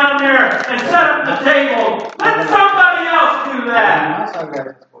be down there and set up the table. Let somebody else do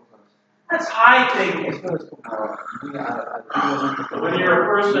that. That's high thinking. When you're a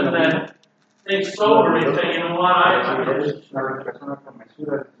person that thinks soberly, say, you know what,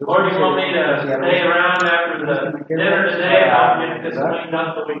 Lord, you want me to stay around after the dinner today? I'll get this cleaned up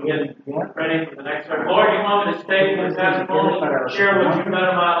so we can get ready for the next one. Lord, you want me to stay for the testimony, share what you've done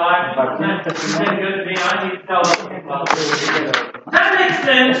in my life? It's been good to me. I need to tell other people about it. That makes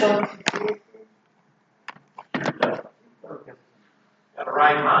sense.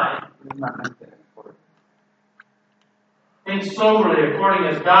 right mind. Think soberly, according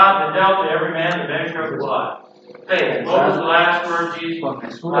as God had dealt to every man the measure of blood. Faith. What was the last word,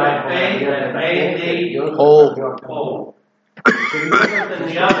 Jesus? By faith that made thee whole. And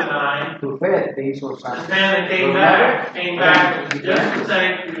the other 9, the man that came back was just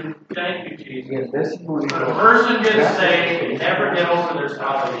to thank you, Jesus. When a person gets saved, they never get over their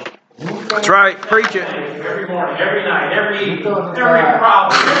salvation. That's right. Preach it. Every morning, every night, every evening, every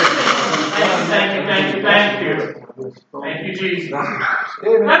problem, everything. Thank you. Thank you, Jesus.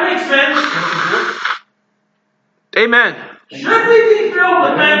 That makes sense. Amen. Should we be filled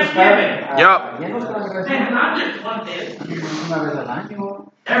with thanksgiving? Yep. And not just one day.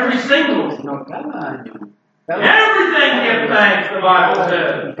 Every single. Everything give thanks, the Bible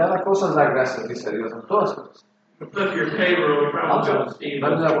says. Cada cosa da gracias, dice Dios, en todas cosas. Flip your table over from Steve.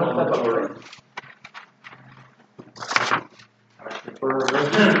 Dale la vuelta para ver.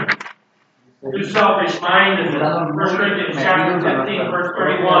 Too selfish-minded. 1 Corinthians chapter 15, verse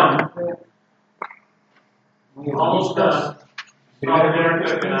 31. Almost done. Probably dinner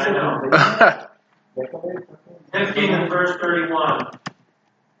cooking, I know. 15 and verse 31.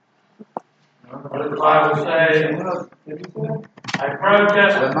 What does the Bible say? I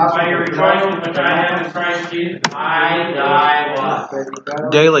protest by your rejoicing which I have in Christ Jesus. I die what?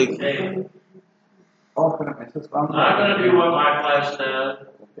 Daily. I'm not going to do what my flesh says.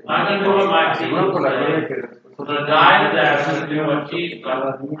 I'm not going to do what my people say. I'm going to die to that. I'm going to do what Jesus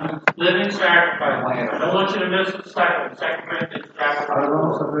does. I'm living sacrifice. I don't want you to miss the second. 2 Corinthians chapter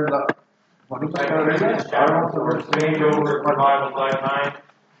 4. 2 Corinthians chapter 4. Change over to Bible like mine.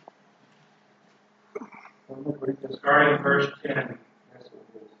 Starting verse 10.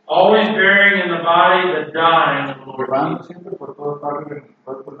 Always bearing in the body the dying of the Lord Jesus.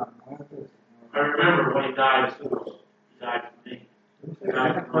 I remember when he died for us. He died for me. He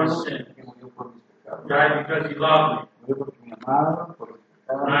died for my sin. He died because he loved me.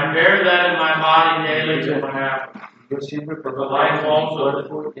 And I bear that in my body daily to what happens. For the life also that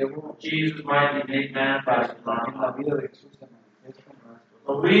Jesus might be made manifest in our life.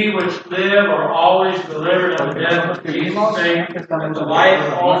 But we which live are always delivered unto death for Jesus' sake, that the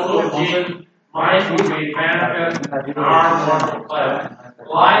life also of Jesus might be made manifest in our mortal flesh.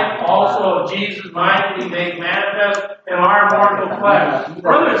 Life also of Jesus might be made manifest in our mortal flesh.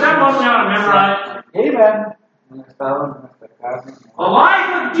 Brother, is that one we ought to memorize? Amen. The life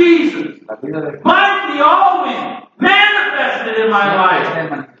of Jesus might be always manifested in my life.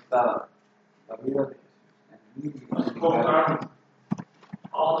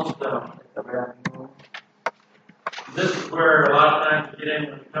 All the stuff. This is where a lot of times you get in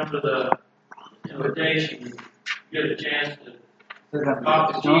when you come to the invitation, you get a chance to talk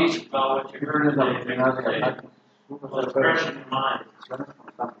to Jesus about what you heard today. Well, it's fresh in your mind.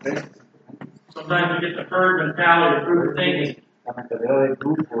 Sometimes we get the herd mentality of group thinking. 2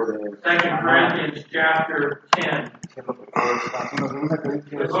 Corinthians chapter 10. The book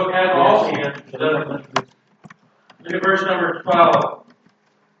has all hands, doesn't it? Look at verse number 12.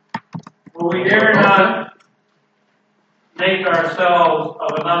 For we dare not make ourselves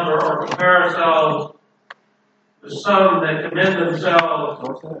of a number or compare ourselves with some that commend themselves,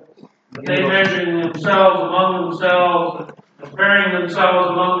 but they measuring themselves among themselves, comparing themselves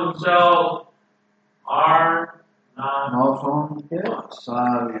among themselves, are not. No son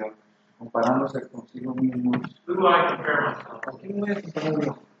sabios, comparándose consigo mismos. Who do I compare myself? ¿Con quién voy a comparar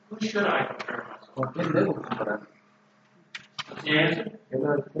yo? Who should I compare myself? ¿Con quién debo comparar? What's the answer?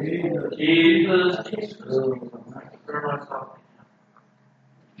 Jesus. Jesus. I compare myself.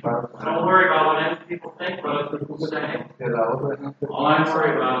 Don't worry about what other people think, what other people say. All I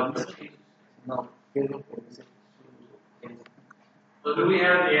worry about is Jesus. No, ¿qué es lo que dice? So do we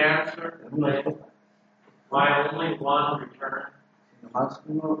have the answer? Why only one return?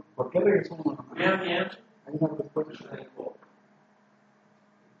 ¿Por qué regresó uno? Do we have the answer? Hay una respuesta. Thankful.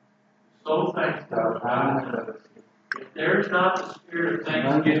 So thankful. If there's not the spirit of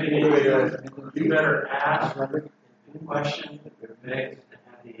thanksgiving in you, you better ask the question that begs to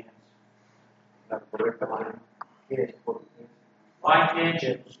have the answer. Why can't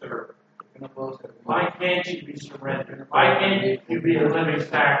you serve? Why can't you be surrendered? Why can't you be a living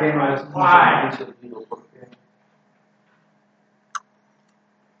sacrifice? Why?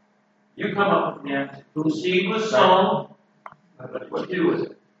 You come up with the answer. The seed was sown, but what do with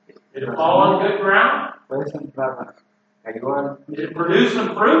it? Did it fall on good ground? Did it produce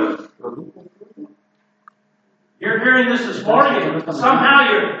some fruit? You're hearing this morning. Somehow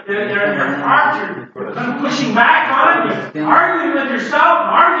your heart, you're pushing back on you, arguing with yourself,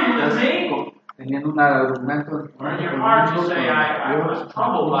 arguing with me. teniendo un argumento. Or in your heart you say, I was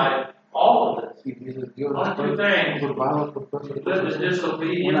troubled by all of this. Y dices, Dios, One of two estoy things. turbado por todo You esto. live in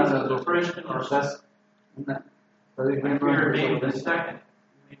disobedience as a Christian, or Estás viviendo fear being the en second.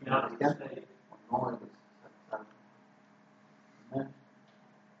 Maybe not the state. no, There's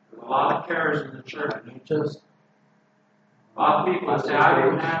a lot of cares in the church. muchos A lot of people say, I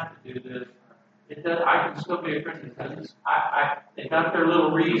don't have to do this. I can still be a Christian. They got their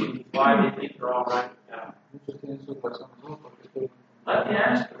little reasons why they think they're all right with God. muchos tienen sus razones, no, porque estoy Let me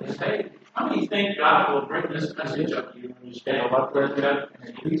ask you, say, how many think God will bring this message up to you when you te stand lo va a before traer God? en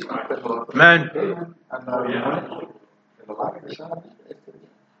el juicio, te lo va a Amen. traer a la Yeah, I memoria, know. te lo va a regresar este día,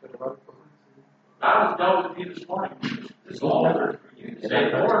 te lo va a recordar. God has dealt with you this morning. This altar for you to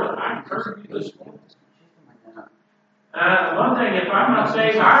say, Lord, I'm hurting you this morning. One thing, if I'm not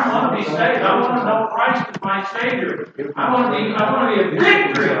saved, I want to be saved. I want to know Christ as my Savior. I want to be a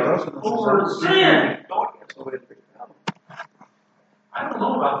victory over sin. I don't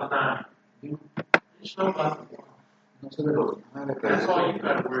know about the nine. I just know about the one. That's all you've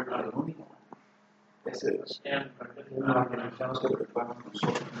got to worry about. Stand for it.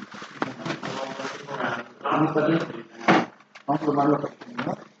 Vamos a tomar la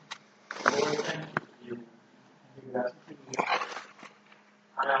oportunidad. Lord, thank you.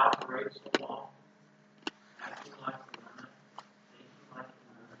 I operate so long. Acting like the nine.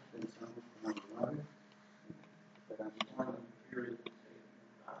 Thinking like the nine. Period.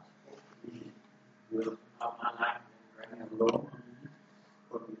 Of my life.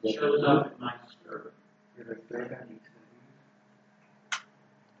 It shows up in my spirit. Say,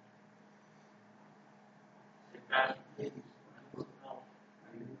 Pastor, please, help.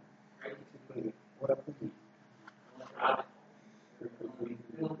 Pray for me. I want God to help me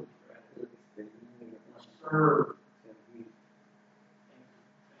filled with gratitude. I want to serve.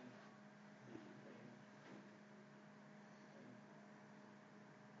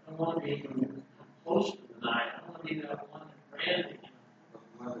 I don't want to be close to the night. I don't want to be that one that ran to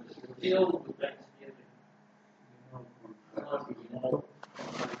him. Filled with thanksgiving. I want to be more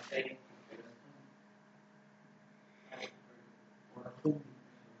of my faith.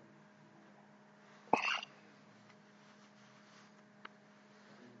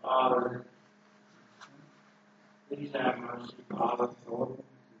 Father, please have mercy, Father.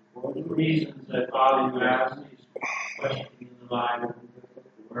 For the reasons that, Father, you asked these questions in the Bible,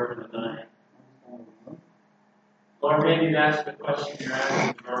 the word of the night. Lord, maybe that's the question you're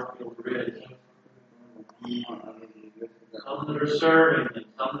asking Garfield Ridge. Some that are serving and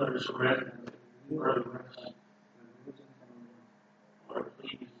some that are surrendering. Lord,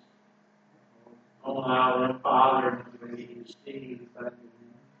 please don't allow them, Father, to be deceived.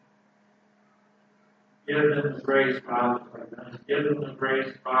 Give them the grace, Father. Give them the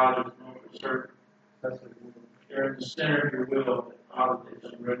grace, Father, to know for certain. They're in the center of your will, that, Father, they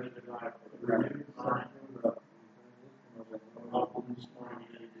surrender their life for the renewed mind. Help them this morning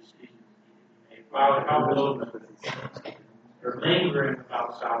in the decisions you made. Father, help those that are lingering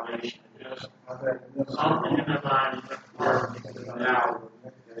about salvation. Just something in their mind, in their heart, now.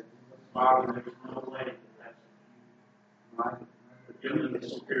 Father, there's no way that that's you. Give them the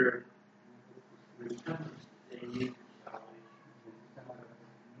spirit of repentance that they need for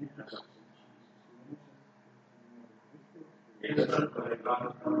salvation. Yes. It's something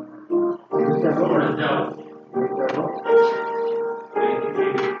God. Lord, and help. Thank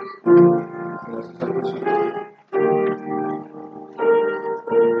you, Jesus.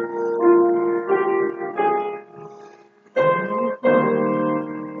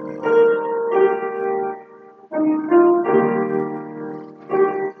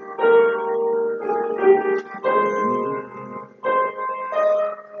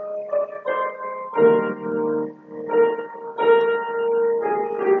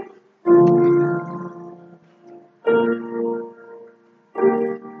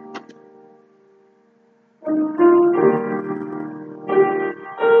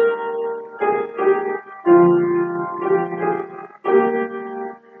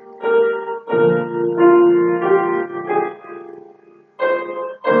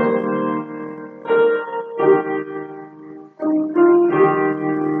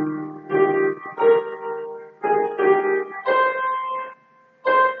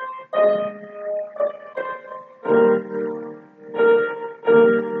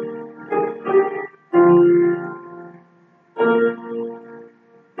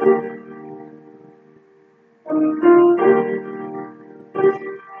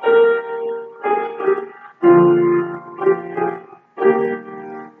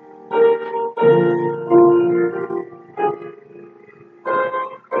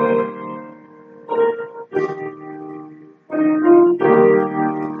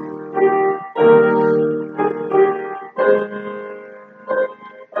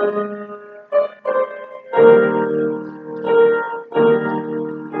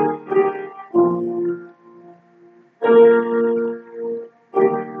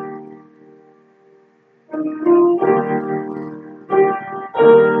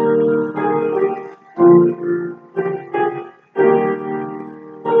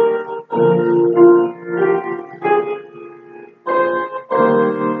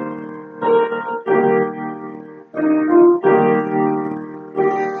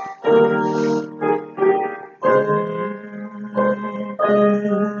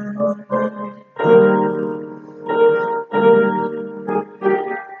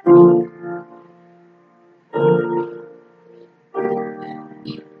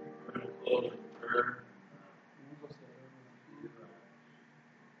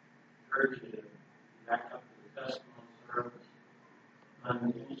 encourage you to back up to the testimony service. I'm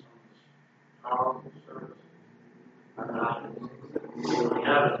doing some powerful service. I'm not the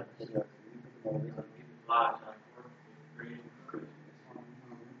evidence of people's lives. I've worked with great encouragement.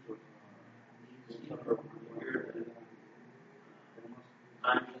 Hear that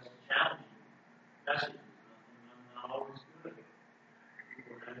I'm just challenging messages. I'm not always good.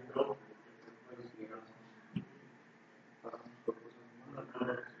 People have to go through different places.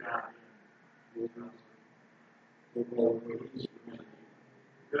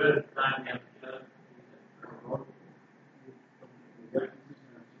 Good time to get together.